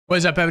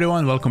What's up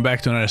everyone, welcome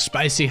back to another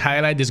spicy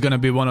highlight. It's gonna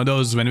be one of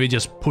those when we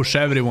just push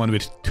everyone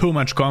with too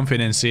much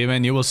confidence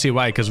even. You will see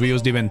why, because we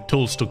used even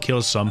tools to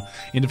kill some.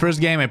 In the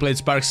first game I played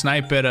Spark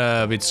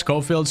Sniper with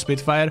Schofield,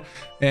 Spitfire,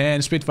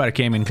 and Spitfire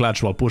came in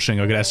clutch while pushing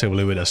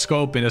aggressively with a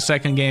scope. In the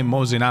second game,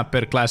 Mosin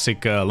Upper,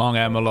 classic long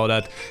ammo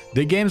loadout.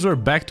 The games were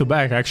back to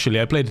back actually.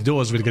 I played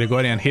duos with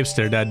Gregorian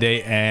Hipster that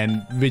day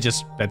and we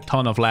just had a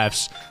ton of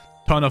laughs.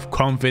 Ton of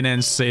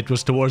confidence. It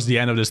was towards the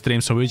end of the stream,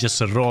 so we're just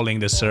rolling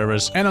the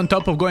servers. And on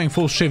top of going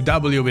full shift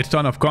W with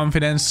ton of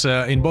confidence,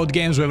 in both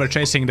games we were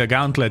chasing the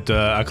gauntlet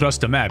across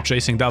the map,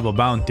 chasing double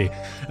bounty.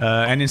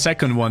 And in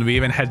second one we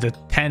even had the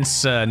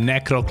tense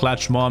necro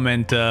clutch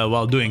moment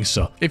while doing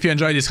so. If you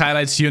enjoyed these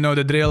highlights, you know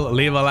the drill.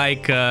 Leave a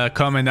like,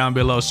 comment down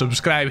below,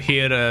 subscribe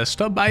here,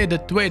 stop by the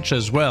Twitch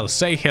as well,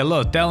 say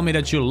hello, tell me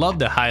that you love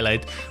the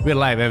highlight. We're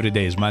live every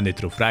day, Monday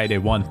through Friday,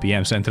 1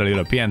 PM Central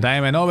European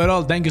time. And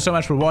overall, thank you so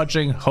much for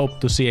watching. Hope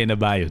to see you in the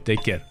bio.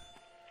 Take care.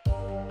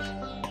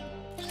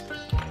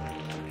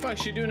 What is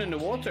she doing in the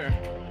water?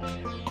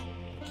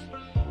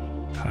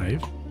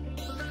 Hive?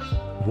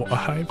 What a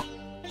hive?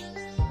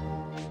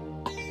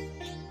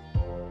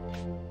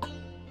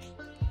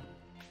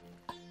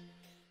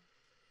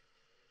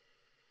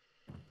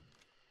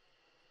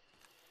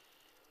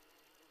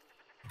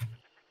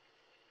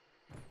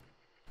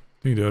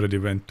 I think they already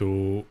went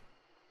to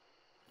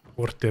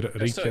Porter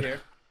Rica.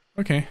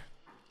 Okay.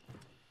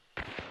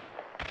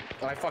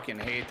 I fucking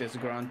hate this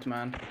grunt,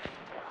 man.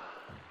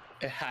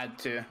 It had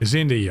to. Is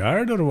he in the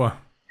yard or what?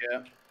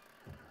 Yeah.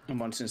 And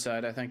once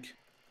inside, I think.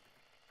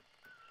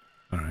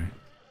 Alright.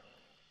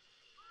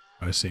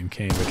 I see him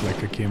came with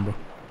like a Kimbo.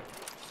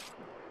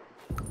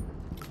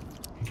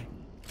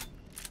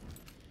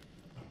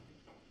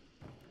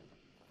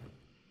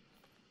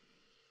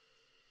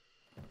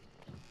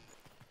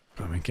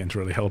 I mean, can't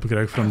really help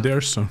Greg from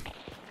there, so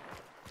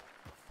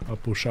I'll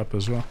push up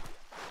as well.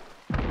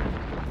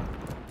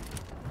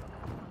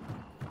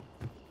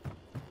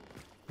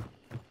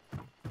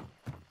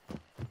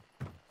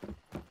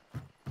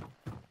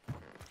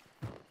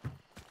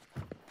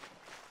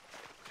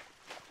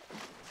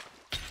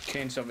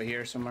 Kane's over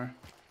here somewhere.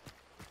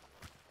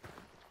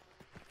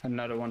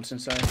 Another one's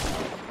inside.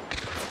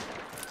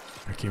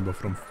 Kimbo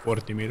from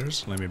 40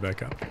 meters. Let me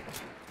back up.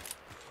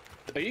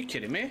 Are you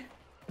kidding me?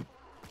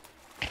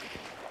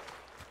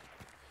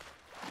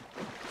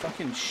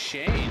 Fucking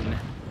Shane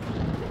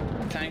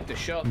tanked the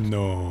shot.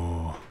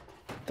 No.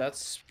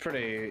 That's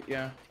pretty,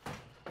 yeah.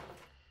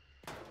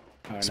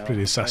 It's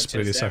pretty sus,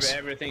 pretty sus.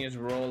 Everything is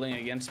rolling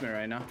against me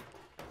right now.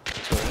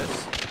 That's what it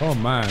is. Oh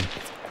man.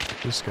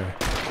 This guy.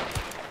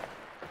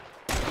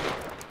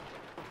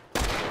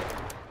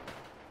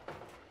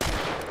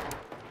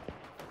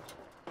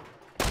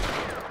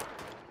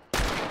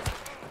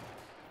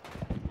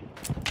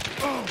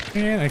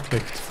 And I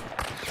clicked.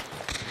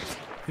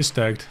 He's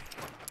tagged.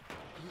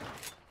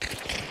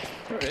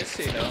 Where is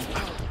he though?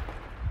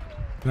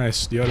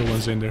 Nice, the other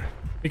one's in there.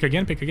 Pick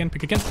again, pick again,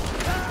 pick again.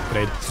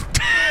 Trade.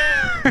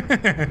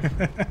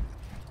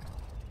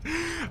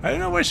 I don't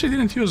know why she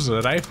didn't use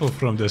a rifle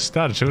from the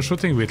start. She was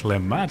shooting with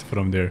Lemat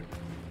from there.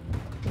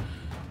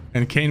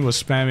 And Kane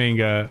was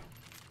spamming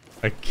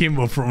a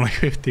Kimbo from like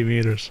 50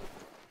 meters.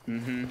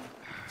 Mm-hmm.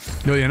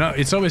 No, you know,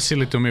 it's always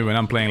silly to me when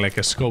I'm playing like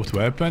a scoped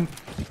weapon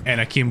and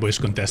a Kimbo is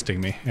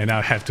contesting me and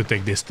I have to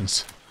take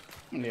distance.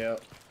 Yeah.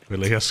 With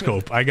like a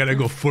scope. I gotta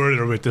go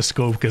further with the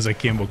scope because a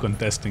Kimbo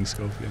contesting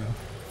scope, you know.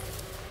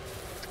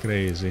 It's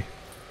crazy.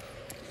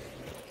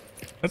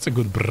 That's a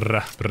good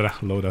brah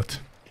loadout.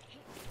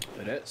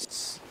 It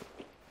is.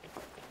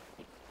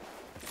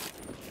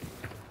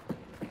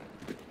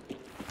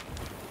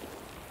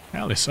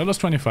 Alice, I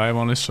lost 25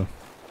 only, so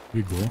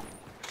we go.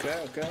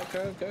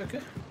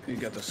 Okay. You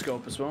got the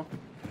scope as well.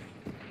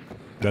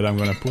 That I'm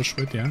gonna push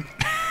with, yeah.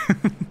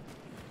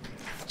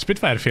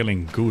 Spitfire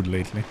feeling good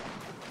lately.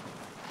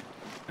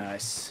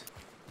 Nice.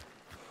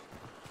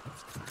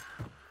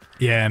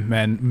 Yeah,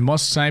 man,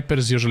 most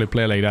snipers usually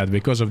play like that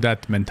because of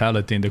that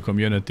mentality in the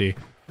community.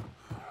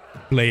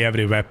 Play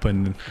every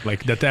weapon,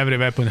 like that every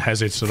weapon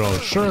has its role.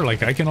 Sure,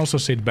 like I can also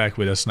sit back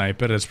with a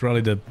sniper, that's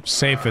probably the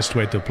safest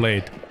way to play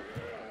it.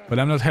 But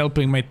I'm not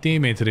helping my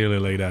teammate really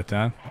like that,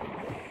 huh?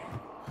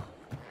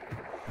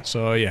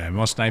 So yeah,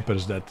 most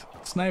snipers that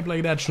snipe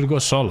like that should go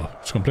solo.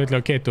 It's completely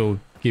okay to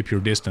keep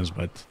your distance,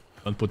 but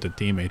don't put a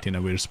teammate in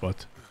a weird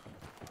spot.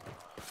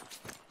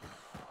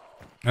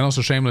 And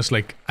also shameless,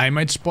 like I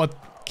might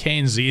spot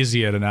Kane's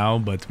easier now,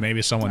 but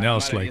maybe someone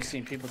else like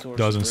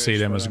doesn't see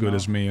them as good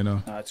as me, you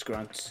know. No, it's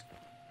grunts.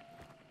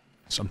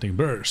 Some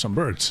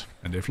birds,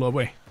 and they flew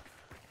away.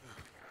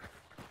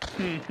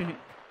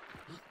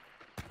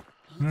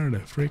 Where the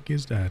frick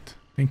is that?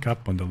 I think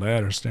up on the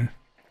ladders there.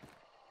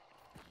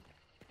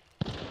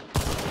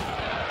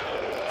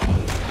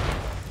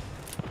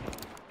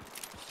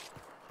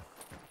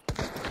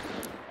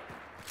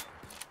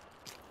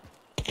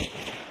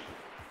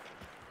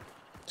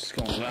 Just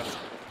going left.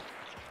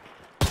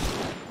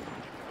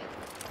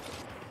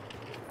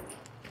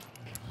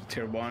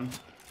 Tier 1.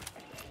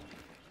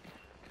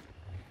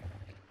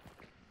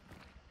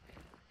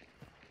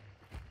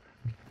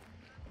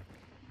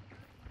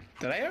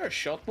 Did I hear a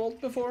shot bolt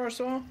before or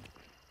so?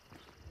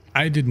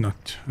 I did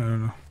not. I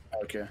don't know.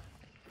 Okay.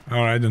 Or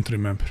I don't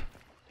remember.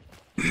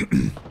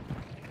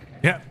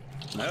 Yeah.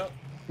 No.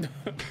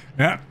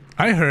 Yeah,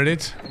 I heard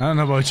it. I don't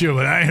know about you,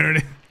 but I heard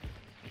it.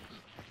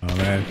 Oh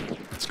man.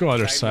 Let's go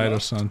other side or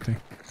something.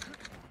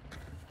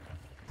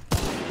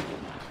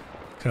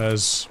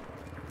 Cause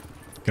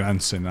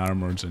guns and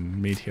armors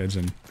and meatheads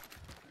and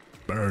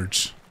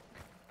birds.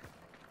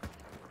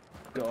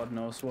 God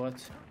knows what.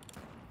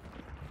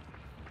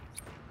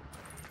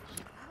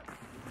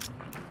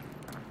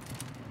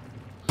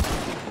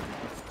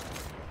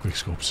 Quick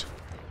scopes.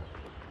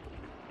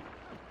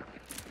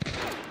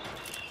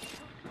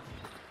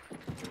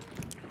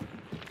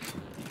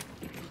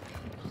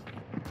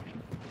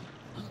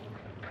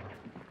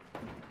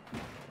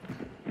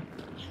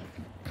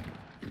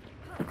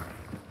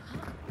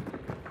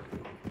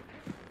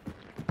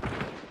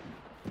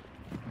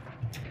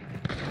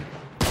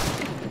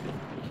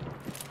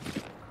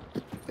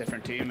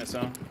 Different team,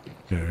 so.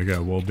 Yeah, I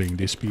got wall-being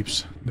these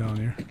peeps down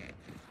here.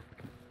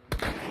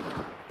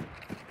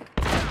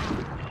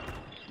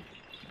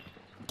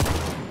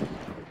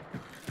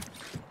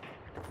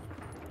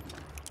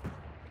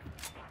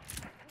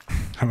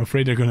 I'm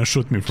afraid they're gonna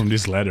shoot me from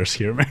these ladders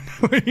here, man.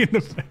 In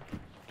the back.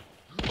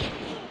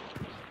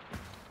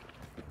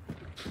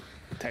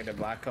 Take the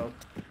black coat.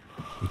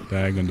 The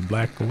tag on the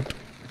black coat.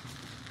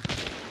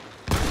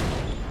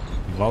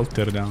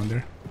 Walter down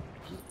there.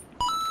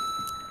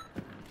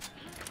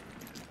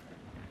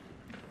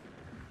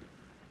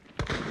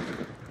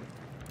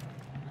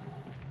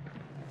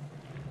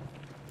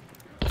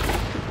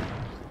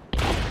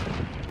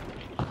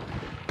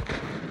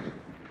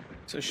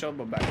 So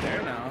Shobo back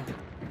there now.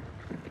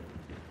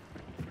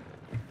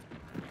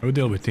 I will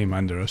deal with team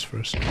under us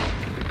first.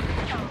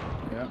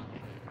 Yeah.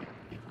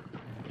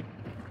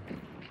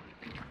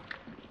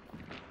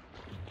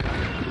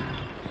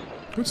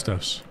 Good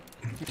stuffs.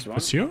 Just one.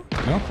 That's you?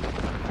 No?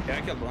 Yeah,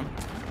 I killed one.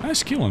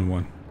 Nice kill on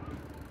one.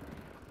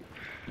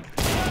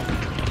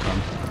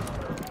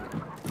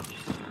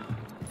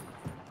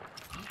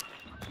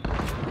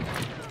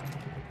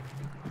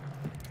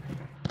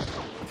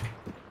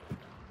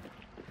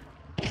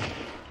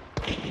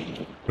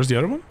 Where's the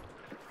other one?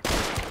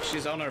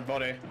 She's on her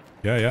body.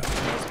 Yeah, yeah.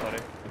 Nice body.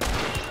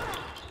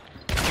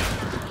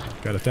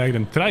 Gotta tag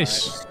them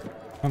thrice.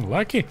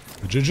 Unlucky.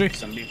 GG.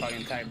 Somebody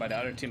fucking tagged by the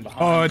other team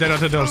behind. Oh, there are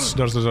the doors.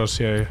 Doors.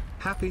 Yeah, yeah.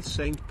 Happy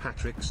St.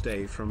 Patrick's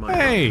Day from my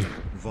Hey!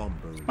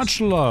 Vombuz.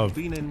 Much love.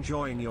 Been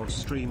enjoying your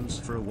streams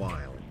for a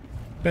while.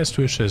 Best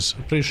wishes.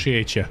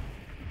 Appreciate you.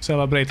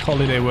 Celebrate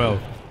holiday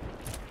well.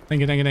 Thank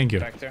you.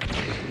 Back there.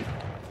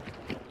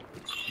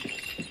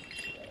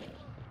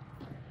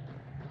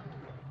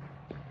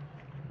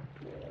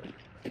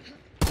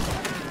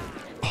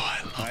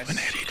 When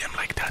I read them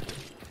like that.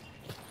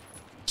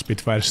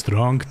 Spitfire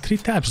strong. 3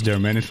 taps there,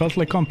 man. It felt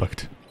like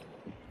compact.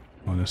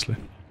 Honestly.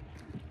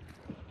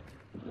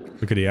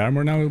 Look at the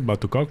armor now. About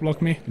to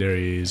cockblock me. There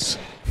he is.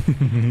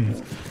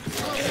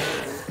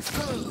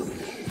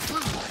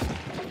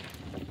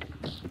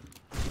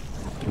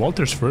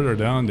 Walter's further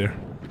down there.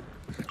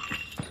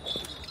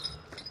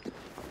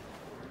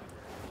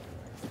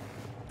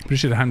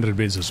 Appreciate 100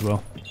 bids as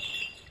well.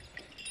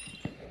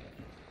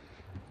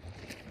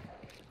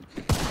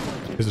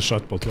 There's a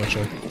shot bolt, watch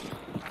out.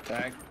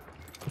 Tag.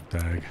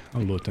 Tag.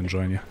 I'll loot and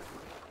join you.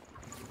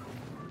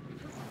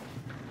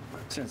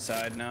 It's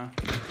inside now.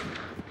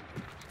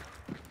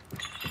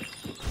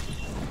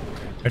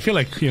 I feel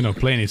like, you know,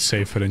 playing it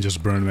safer than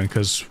just burn, man,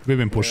 because we've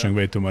been pushing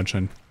way too much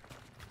and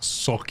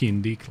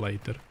sucking dick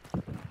later.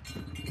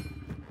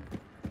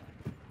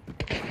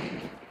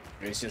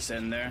 He's just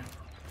in there.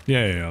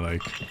 Yeah,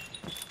 like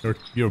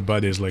your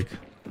buddy is like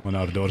on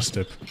our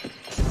doorstep.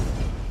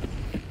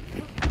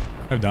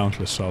 I have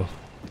Dauntless, so I'll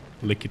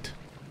lick it.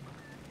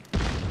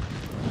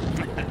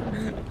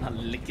 I'll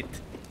lick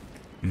it.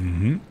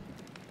 Mm-hmm.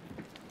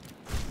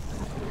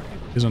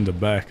 He's on the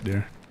back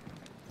there.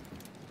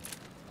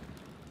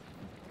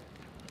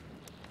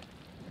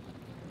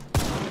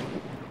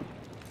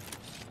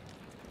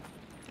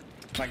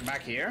 Like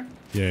back here?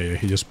 Yeah,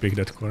 he just picked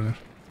that corner.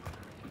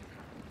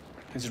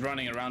 He's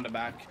running around the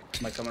back.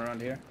 Might come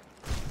around here.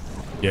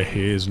 Yeah,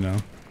 he is now.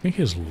 I think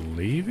he's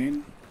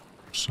leaving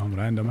for some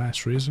random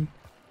ass reason.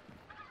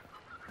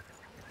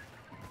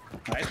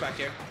 Oh, he's back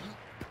here.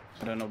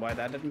 I don't know why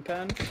that didn't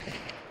pan.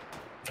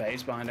 But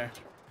he's behind her.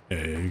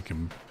 Yeah, you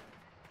can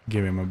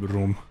give him a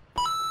room.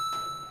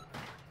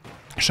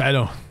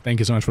 Shadow, thank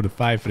you so much for the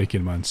 5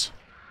 freaking months.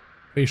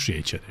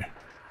 Appreciate you there.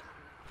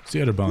 What's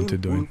the other bounty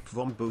doing?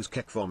 Vombuz,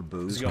 kek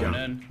Vombuz. He's going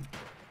in.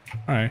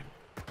 Alright.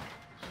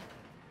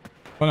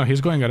 Oh no,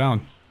 he's going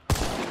around.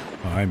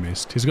 Oh, I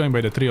missed. He's going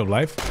by the Tree of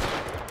Life.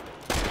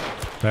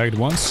 Tagged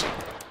once.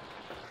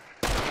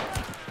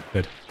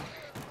 Dead.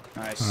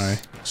 Nice.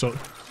 Alright. So,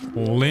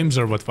 limbs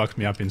are what fucked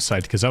me up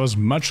inside, because I was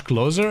much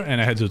closer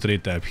and I had to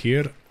 3-tap.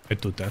 Here, I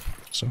 2-tap.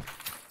 So,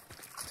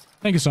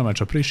 thank you so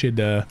much. Appreciate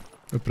the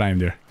prime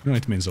there. You know,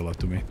 it means a lot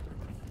to me.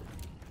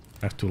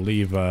 I have to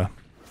leave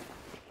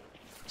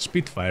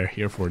Spitfire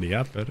here for the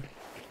upper.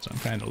 So I'm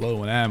kind of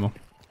low on ammo.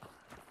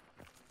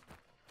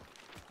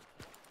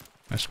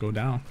 Let's go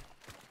down.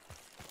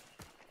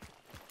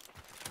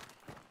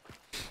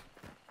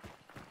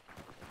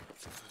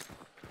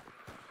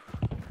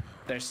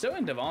 They're still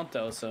in Devon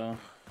though, so.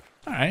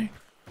 Alright.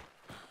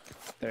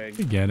 They're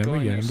We get him,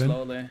 we get him then.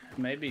 slowly.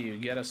 Maybe you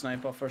get a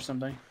snipe off or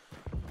something.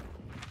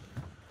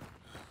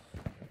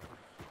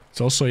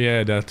 It's also,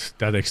 yeah,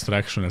 that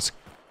extraction is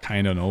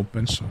kind of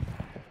open, so.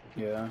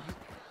 Yeah.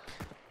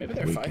 Maybe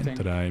they're We fighting. can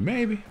try.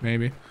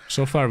 Maybe.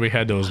 So far we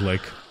had those,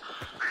 like,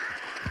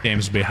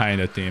 teams behind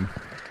the team.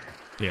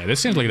 Yeah, this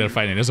seems like they're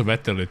fighting. There's a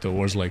battle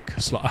towards, like,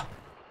 Sla.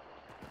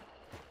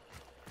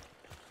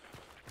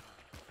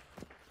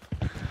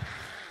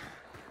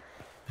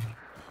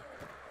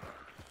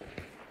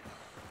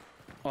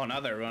 Oh, now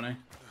they're running.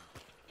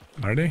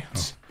 Are they?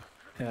 Oh.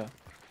 Yeah.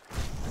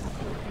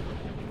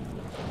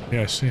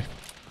 Yeah, I see.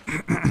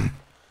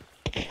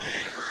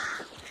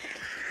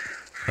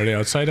 Are they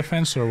outside the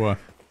fence or what?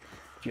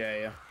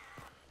 Yeah.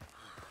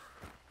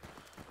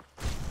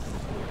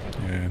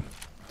 Yeah.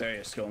 They're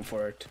just going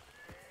for it.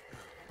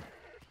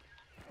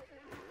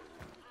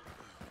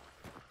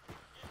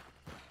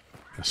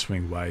 A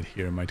swing wide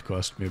here might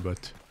cost me,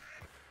 but...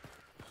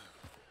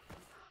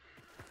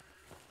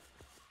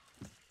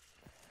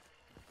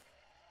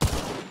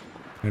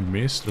 I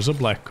missed. There's a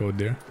black code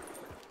there.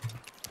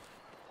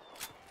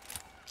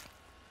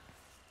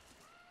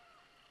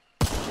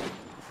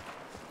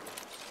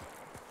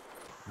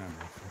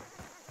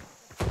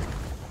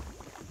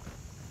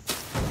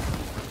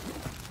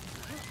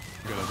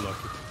 Gotta block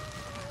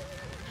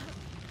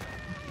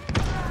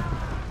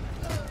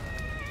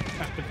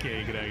it.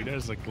 Okay, Greg,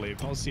 there's a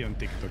clip. I'll see you on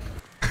TikTok.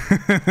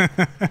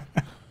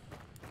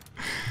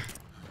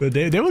 But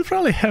they would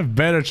probably have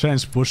better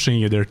chance pushing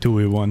you there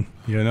 2v1,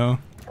 you know?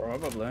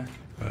 Probably.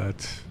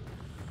 But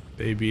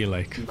they be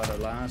like... But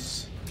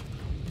alas.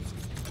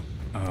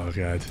 Oh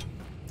god.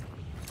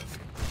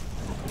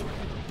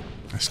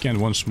 I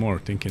scanned once more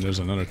thinking there's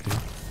another team.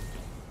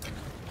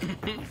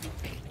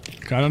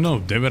 I don't know,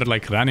 they were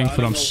like running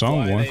from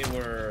someone.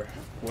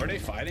 Were they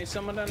fighting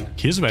someone then?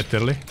 His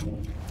Vetterli.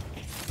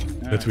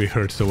 That we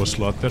heard there was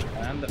slaughter.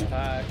 And the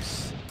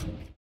packs.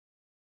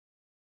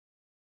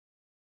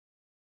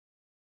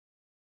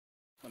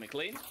 Let me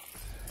clean.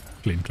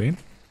 Clean.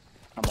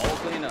 I'm all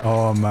clean up.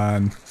 Oh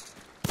man.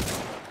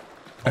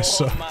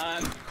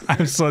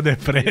 I'm so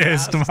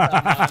depressed,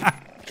 man.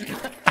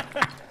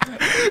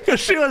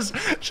 She was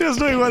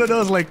doing one of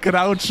those like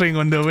crouching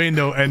on the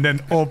window and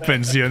then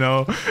opens, you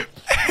know.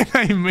 And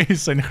I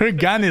miss, and her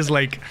gun is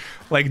like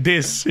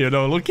this, you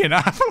know, looking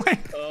up.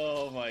 Like,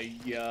 oh my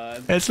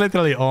god. it's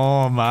literally,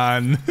 oh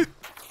man,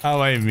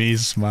 how I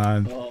miss,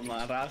 man. Oh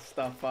man,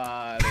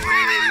 Rastafari,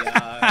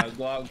 yeah,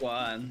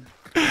 guaguan.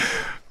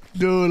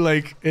 Dude,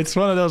 like, it's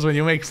one of those when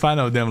you make fun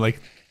of them, like,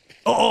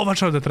 oh,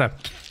 watch out the trap.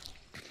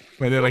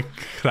 When they're like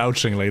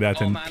crouching like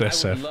that and man,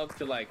 press I would F. love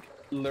to like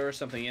lure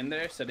something in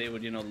there so they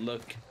would, you know,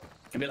 look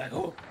and be like,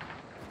 oh.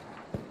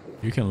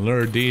 You can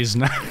lure these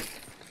now.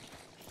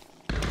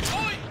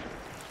 Oi!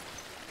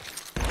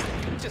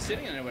 He's just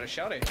sitting in there with a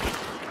shouty.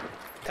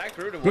 Tag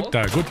through the wall.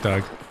 Good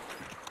tag.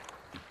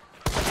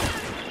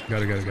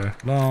 Got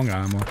it. Long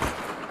ammo.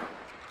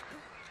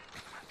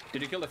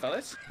 Did you kill the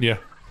fellas? Yeah.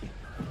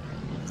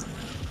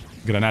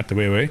 Granate,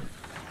 away.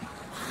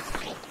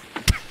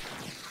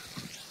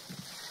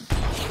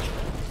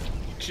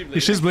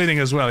 She's bleeding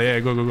as well, yeah,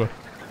 go.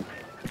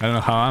 I don't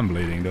know how I'm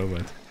bleeding though,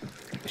 but...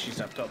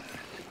 She's up top.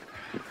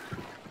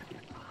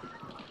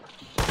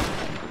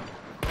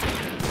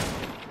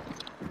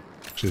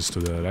 She's to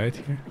the right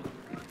here.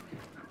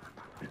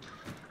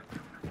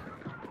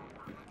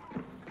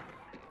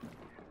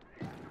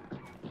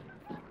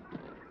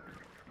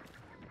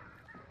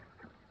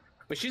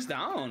 But she's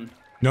down.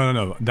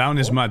 No. Down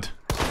is mud.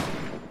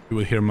 You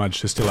will hear mud.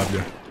 She's still up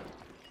there.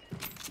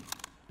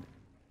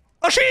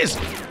 Oh, she's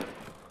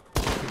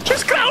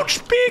crouch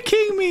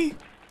peeking me.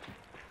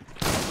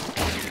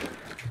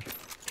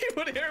 You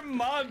would hear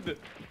mud.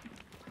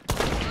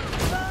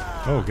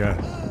 Oh god.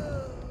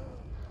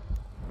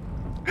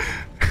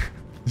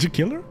 Did you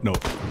kill her? No.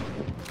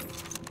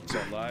 She's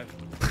alive.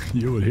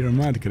 You will hear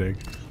mud, Greg.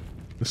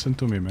 Listen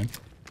to me, man.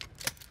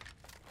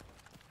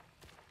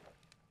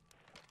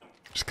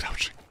 Just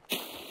crouching.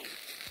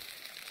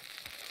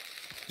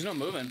 She's not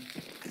moving.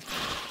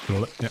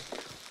 Roll it, yeah.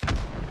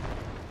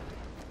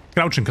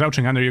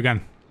 Crouching under your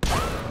gun.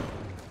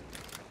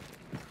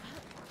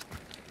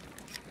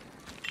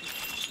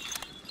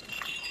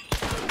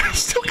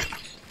 Still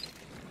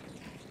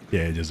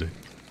yeah, just it.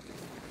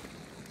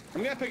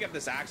 I'm gonna pick up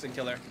this axe and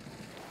kill her.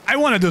 I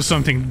want to do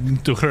something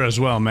to her as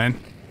well, man.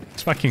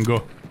 Let's fucking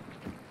go.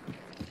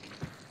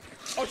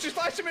 Oh, she's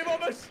flashing me,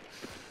 Vombuz!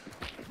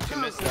 She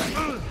missed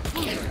that.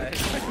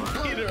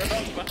 Beat her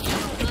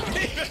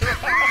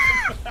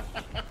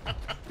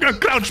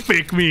up. Crouch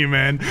pick me,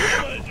 man.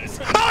 Oh,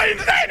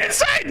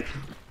 inside!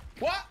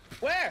 What?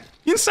 Where?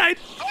 Inside!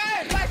 Oh,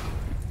 hey, Black!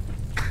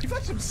 He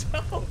flashed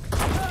himself.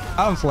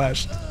 I'm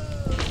flashed.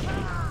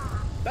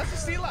 That's the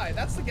sea light.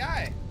 That's the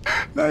guy.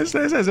 Nice.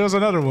 There was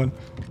another one.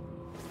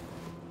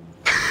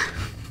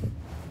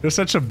 You're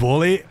such a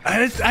bully.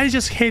 I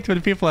just hate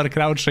when people are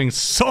crouching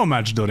so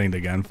much during the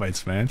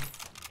gunfights, man.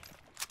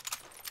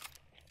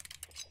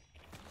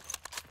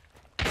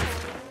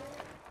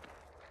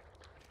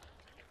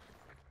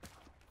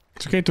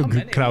 It's okay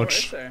to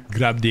crouch,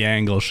 grab the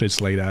angle, shits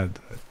like that.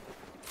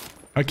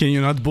 How can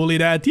you not bully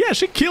that? Yeah,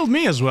 she killed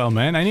me as well,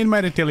 man. I need my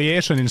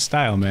retaliation in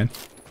style, man.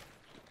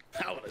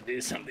 I wanna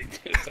do something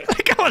too.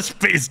 Like, I was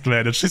pissed,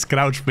 man, that she's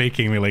crouch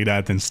faking me like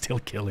that and still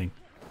killing.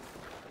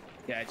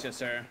 Yeah, it's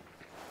just her.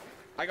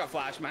 I got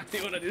flash, man. Do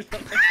you wanna do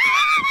something?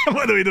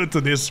 What do we do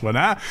to this one,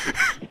 huh?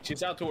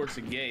 She's out towards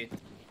the gate.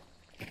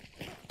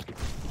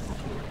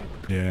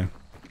 Yeah.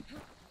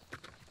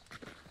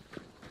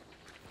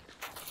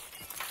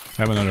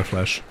 I have another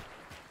flash.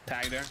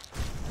 Tagged her.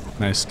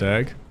 Nice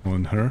tag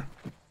on her.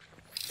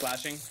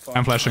 Flashing.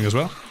 I'm flashing as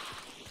well.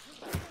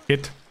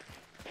 Hit.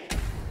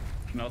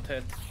 Not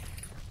hit.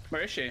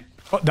 Where is she?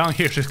 Oh, down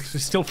here.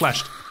 She's still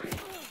flashed.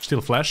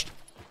 Still flashed.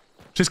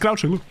 She's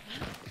crouching, look.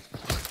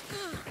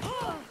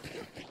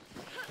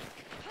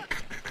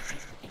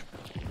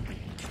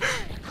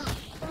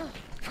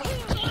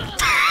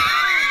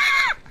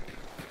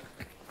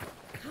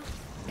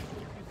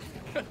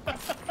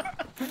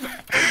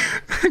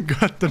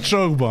 Got the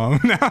choke bomb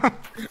now.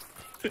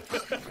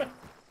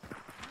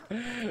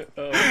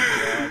 Oh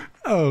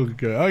god. Oh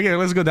god. Okay,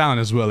 let's go down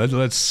as well.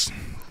 Let's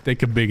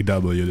take a big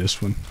W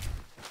this one.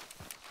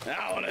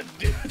 I wanna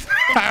do it.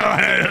 I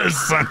wanna do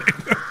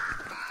something.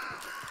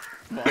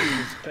 Vombuz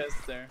is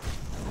pissed there.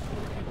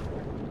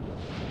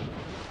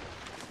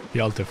 The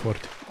Alte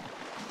Forte.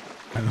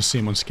 I don't see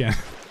him on scan.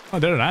 Oh,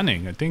 they're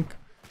running, I think.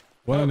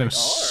 One of them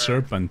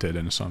serpented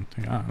and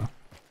something. I don't know.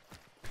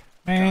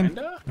 Man,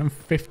 Kinda? I'm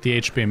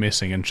 50 HP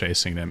missing and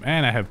chasing them.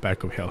 And I have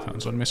pack of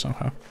hellhounds on me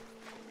somehow.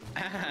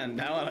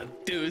 And I wanna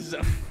do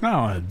something. I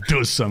wanna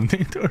do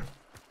something to her.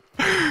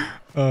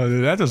 Oh,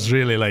 dude, that was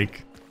really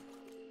like...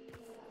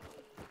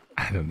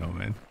 I don't know,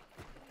 man.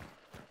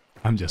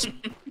 I'm just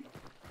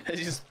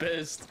She's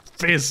pissed.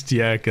 pissed,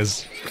 yeah,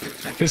 because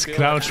this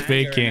crouch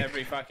faking...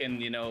 Every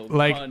fucking, you know,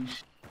 like,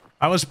 punch.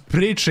 I was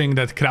preaching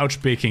that crouch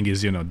faking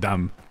is, you know,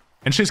 dumb.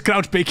 And she's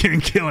crouch faking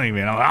and killing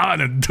me. And I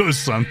wanna do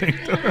something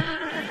to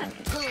her.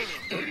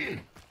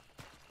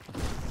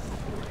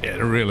 Yeah,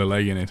 they're really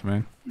legging it,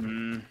 man.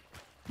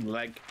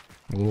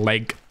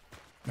 Leg.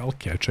 I'll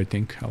catch, I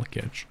think. I'll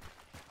catch.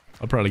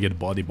 I'll probably get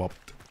body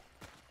bopped.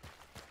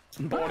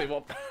 Body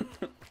bop.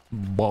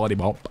 Body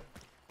bop.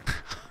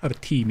 Or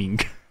teaming.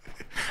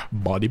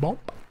 Body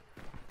bop.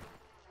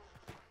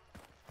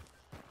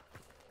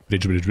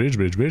 Bridge.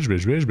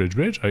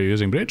 Are you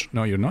using bridge?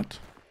 No, you're not.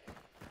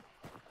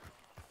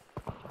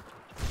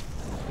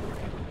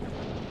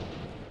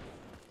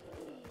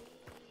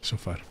 So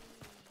far.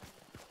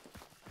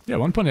 Yeah,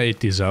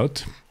 1.8 is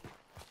out.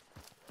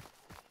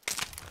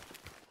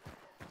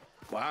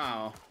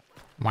 Wow.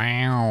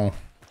 Wow.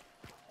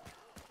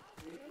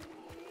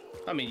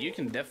 I mean, you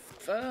can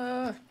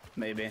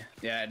maybe.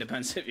 Yeah, it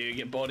depends if you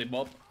get body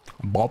bop.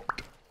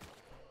 Bopped.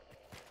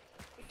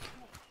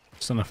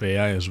 It's enough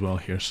AI as well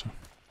here, so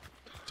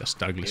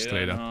just ugly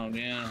straight up.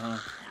 Yeah,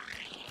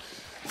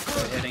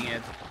 hitting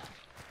it.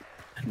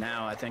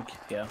 Now, I think,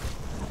 yeah.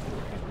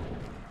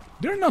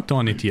 They're not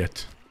on it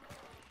yet.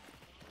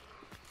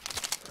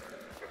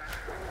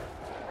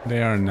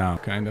 They are now,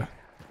 kinda.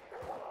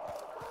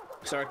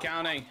 Start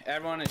counting.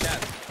 Everyone in chat.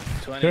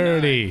 29,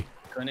 30.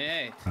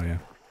 28. Oh yeah.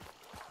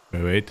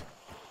 Wait.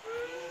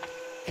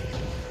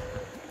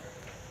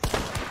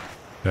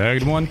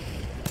 Tagged one.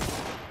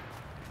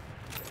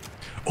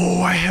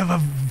 Oh, I have a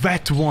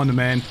wet one,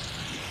 man.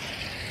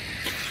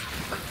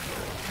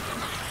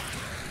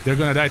 They're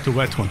gonna die to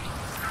wet one.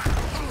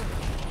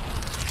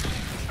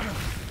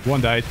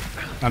 One died.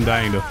 I'm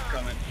dying though.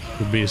 Coming.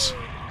 Good bees.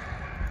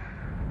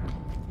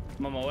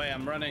 I'm on my way.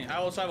 I'm running. I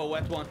also have a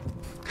wet one.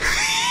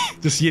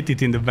 Just hit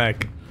it in the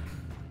back.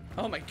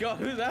 Oh my god,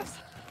 who's that?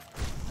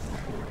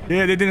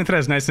 Yeah, they didn't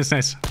rest. Nice.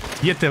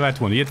 Hit the wet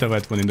one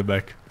in the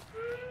back.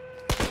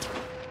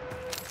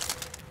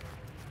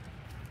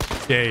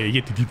 Yeah,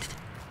 hit it.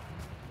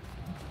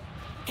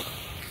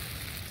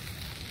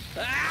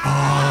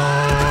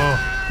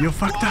 Oh, you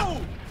fucked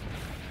up.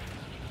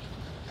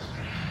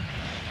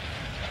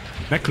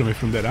 Necro me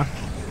from there, huh?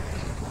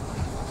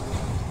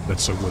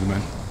 That's so good,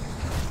 man.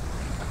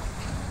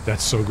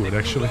 That's so good,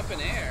 actually. Up in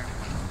air.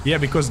 Yeah,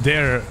 because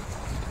they're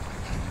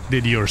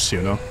did yours,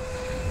 you know.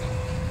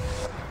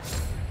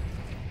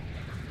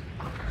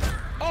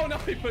 Oh no,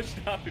 he pushed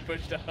up.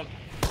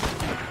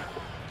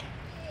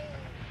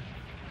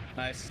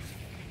 Nice.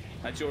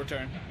 That's your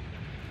turn.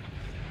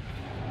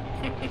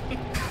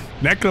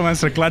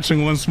 Necromancer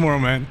clutching once more,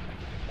 man.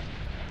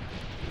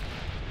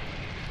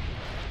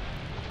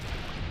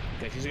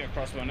 Okay, she's gonna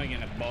crossbow. I'm not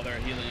gonna bother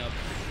healing up.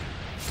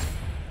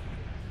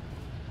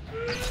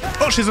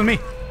 Oh, she's on me.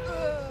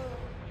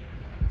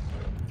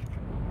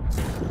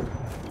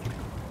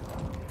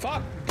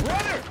 Fuck!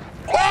 Runner!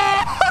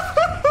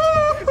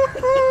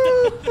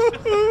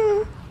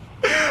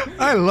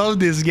 I love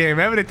this game.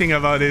 Everything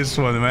about this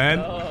one, man.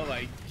 Oh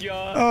my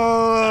god.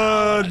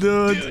 Oh,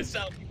 dude. Do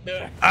something.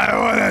 I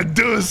wanna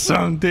do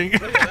something.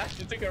 Look at that,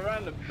 she took a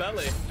random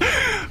belly.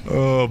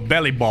 Oh,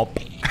 belly bop.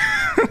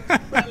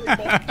 Belly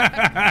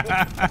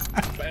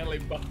bop. Belly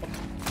bop.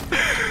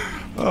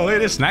 Oh,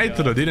 it is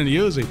nitro. Didn't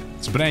use it.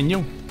 It's brand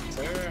new.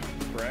 Sir,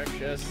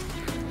 precious.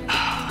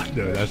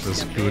 Dude,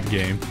 that's a good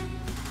game.